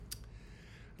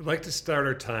I'd like to start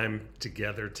our time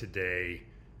together today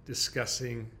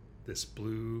discussing this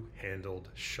blue-handled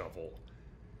shovel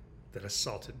that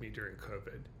assaulted me during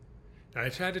COVID. Now, I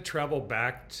tried to travel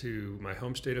back to my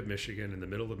home state of Michigan, in the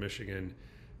middle of Michigan,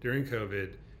 during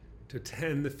COVID to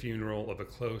attend the funeral of a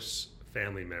close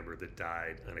family member that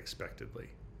died unexpectedly.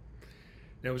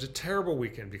 Now, it was a terrible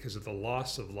weekend because of the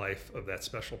loss of life of that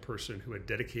special person who had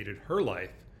dedicated her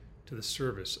life to the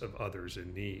service of others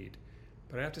in need.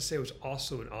 But I have to say it was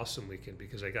also an awesome weekend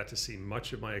because I got to see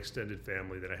much of my extended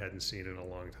family that I hadn't seen in a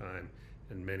long time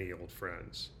and many old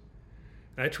friends.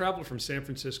 And I traveled from San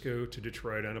Francisco to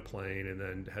Detroit on a plane and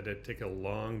then had to take a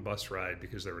long bus ride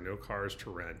because there were no cars to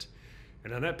rent.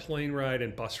 And on that plane ride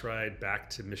and bus ride back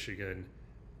to Michigan,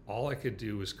 all I could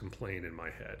do was complain in my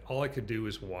head. All I could do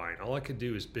was whine. All I could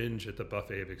do was binge at the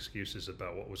buffet of excuses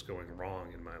about what was going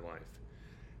wrong in my life.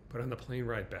 But on the plane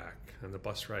ride back, on the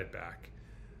bus ride back,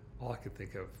 all I could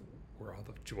think of were all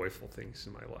the joyful things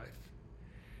in my life.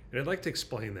 And I'd like to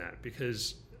explain that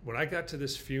because when I got to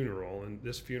this funeral, and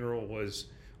this funeral was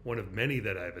one of many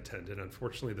that I've attended.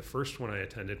 Unfortunately, the first one I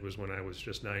attended was when I was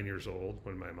just 9 years old,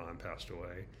 when my mom passed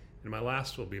away. And my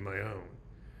last will be my own.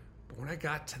 But when I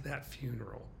got to that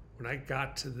funeral, when I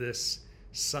got to this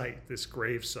site, this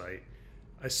grave site,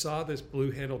 I saw this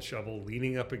blue-handled shovel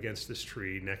leaning up against this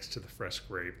tree next to the fresh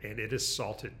grave, and it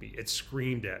assaulted me. It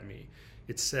screamed at me.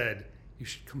 It said, "You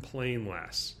should complain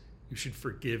less. You should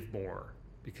forgive more,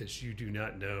 because you do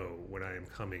not know when I am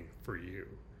coming for you."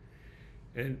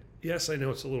 And yes, I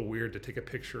know it's a little weird to take a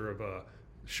picture of a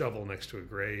shovel next to a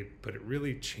grave, but it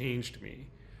really changed me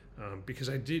because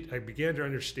I began to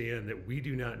understand that we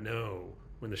do not know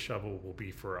when the shovel will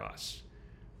be for us.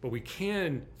 But we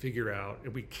can figure out,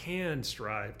 and we can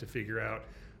strive to figure out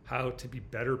how to be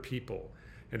better people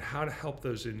and how to help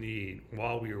those in need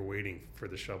while we are waiting for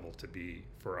the shovel to be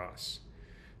for us.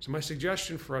 So my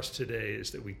suggestion for us today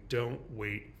is that we don't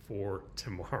wait for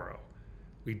tomorrow.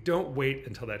 We don't wait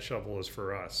until that shovel is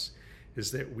for us,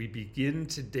 is that we begin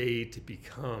today to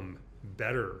become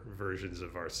better versions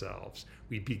of ourselves.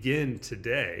 We begin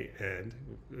today, and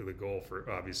the goal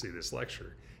for obviously this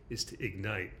lecture is to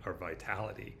ignite our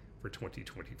vitality for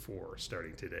 2024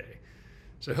 starting today.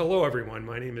 So hello everyone,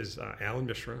 my name is Allan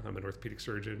Mishra. I'm an orthopedic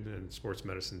surgeon and sports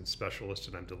medicine specialist,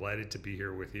 and I'm delighted to be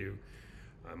here with you.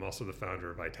 I'm also the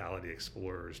founder of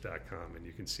VitalityExplorers.com, and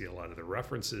you can see a lot of the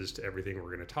references to everything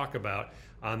we're going to talk about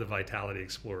on the Vitality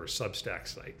Explorer Substack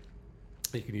site.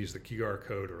 You can use the QR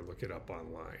code or look it up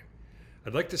online.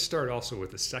 I'd like to start also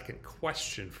with a second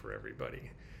question for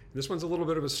everybody. This one's a little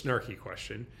bit of a snarky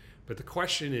question, but the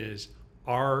question is,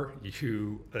 are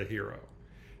you a hero?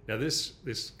 Now this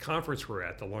conference we're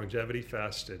at, the Longevity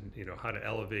Fest, and how to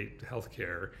elevate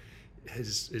healthcare,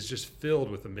 is just filled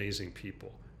with amazing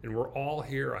people. And we're all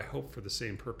here, I hope, for the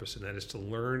same purpose, and that is to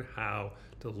learn how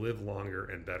to live longer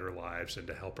and better lives and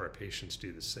to help our patients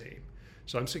do the same.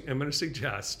 So I'm going to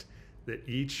suggest that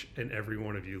each and every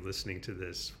one of you listening to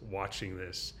this, watching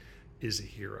this, is a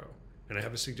hero. And I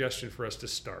have a suggestion for us to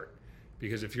start.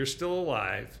 Because if you're still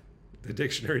alive, the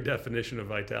dictionary definition of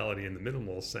vitality in the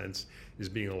minimal sense is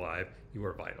being alive, you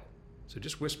are vital. So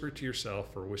just whisper to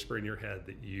yourself or whisper in your head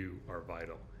that you are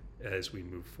vital as we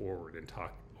move forward and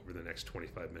talk over the next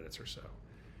 25 minutes or so.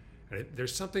 And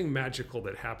there's something magical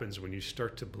that happens when you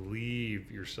start to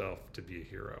believe yourself to be a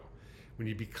hero. When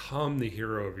you become the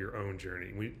hero of your own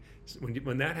journey.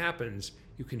 When that happens,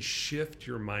 you can shift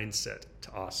your mindset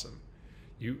to awesome.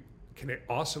 You can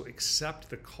also accept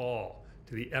the call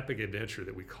to the epic adventure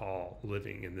that we call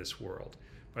living in this world.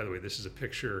 By the way, this is a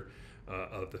picture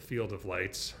of the Field of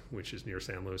Lights, which is near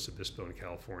San Luis Obispo in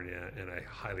California, and I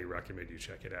highly recommend you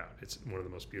check it out. It's one of the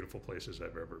most beautiful places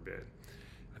I've ever been.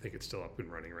 I think it's still up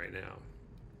and running right now.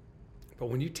 But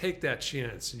when you take that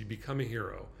chance and you become a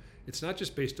hero, it's not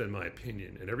just based on my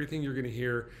opinion, and everything you're going to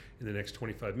hear in the next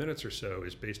 25 minutes or so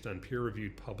is based on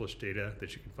peer-reviewed published data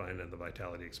that you can find on the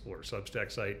Vitality Explorer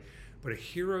Substack site. But a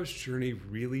hero's journey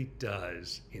really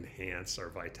does enhance our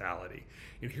vitality.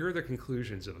 And here are the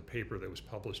conclusions of a paper that was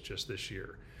published just this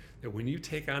year. That when you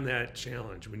take on that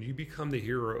challenge, when you become the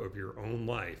hero of your own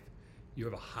life, you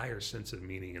have a higher sense of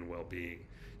meaning and well-being.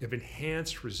 You have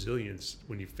enhanced resilience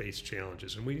when you face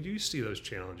challenges. And when you see those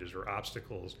challenges or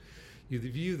obstacles, you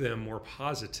view them more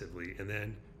positively and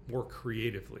then more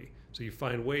creatively. So you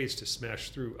find ways to smash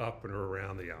through, up, and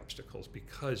around the obstacles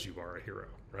because you are a hero,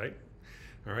 right?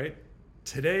 All right.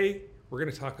 Today, we're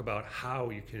going to talk about how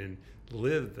you can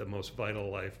live the most vital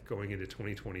life going into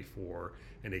 2024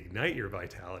 and ignite your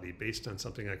vitality based on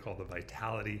something I call the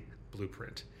Vitality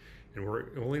Blueprint. And we're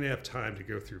only going to have time to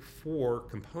go through 4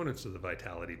 components of the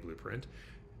Vitality Blueprint.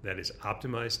 That is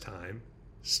optimize time,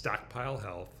 stockpile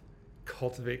health,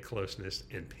 cultivate closeness,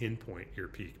 and pinpoint your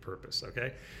peak purpose.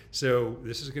 Okay, so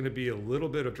this is going to be a little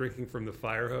bit of drinking from the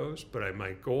fire hose, but our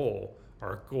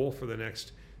goal for the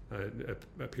next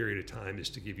a period of time is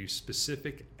to give you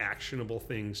specific actionable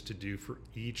things to do for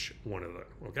each one of them.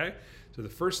 Okay, so the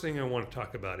first thing I want to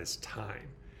talk about is time.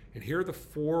 And here are the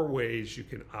 4 ways you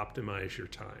can optimize your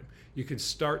time. You can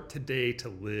start today to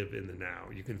live in the now.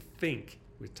 You can think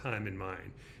with time in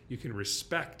mind. You can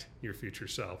respect your future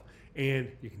self,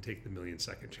 and you can take the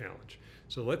 1,000,000-second challenge.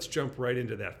 So let's jump right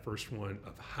into that first one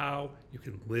of how you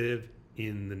can live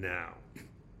in the now.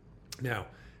 Now,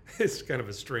 it's kind of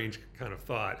a strange kind of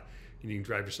thought, and you can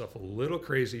drive yourself a little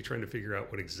crazy trying to figure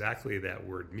out what exactly that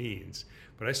word means.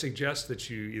 But I suggest that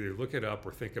you either look it up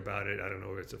or think about it. I don't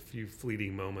know if it's a few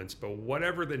fleeting moments, but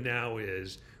whatever the now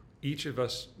is, each of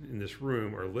us in this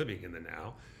room are living in the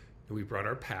now, and we brought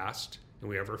our past, and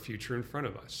we have our future in front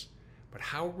of us. But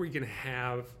how are we going to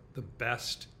have the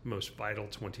best, most vital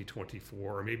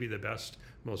 2024, or maybe the best,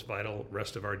 most vital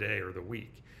rest of our day or the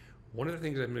week? One of the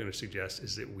things I'm going to suggest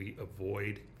is that we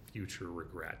avoid future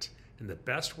regret. And the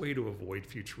best way to avoid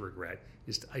future regret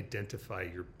is to identify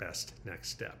your best next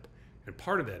step. And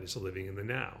part of that is living in the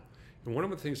now. And one of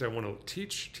the things I want to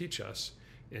teach us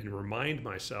and remind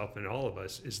myself and all of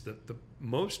us is that the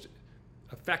most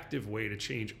effective way to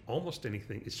change almost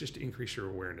anything is just to increase your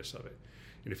awareness of it.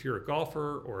 And if you're a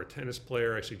golfer or a tennis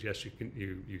player, I suggest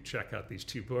you check out these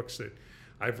 2 books that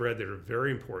I've read that are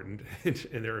very important,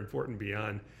 and they're important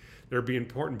beyond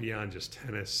just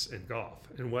tennis and golf.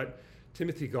 And what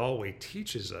Timothy Galway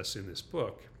teaches us in this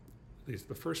book,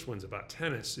 the first one's about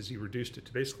tennis, is he reduced it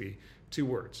to basically 2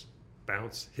 words: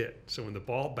 bounce, hit. So when the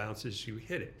ball bounces, you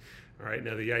hit it. All right.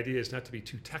 Now the idea is not to be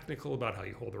too technical about how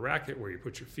you hold the racket, where you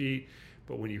put your feet,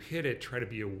 but when you hit it, try to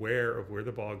be aware of where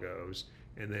the ball goes,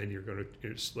 and then you're going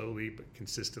to slowly but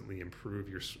consistently improve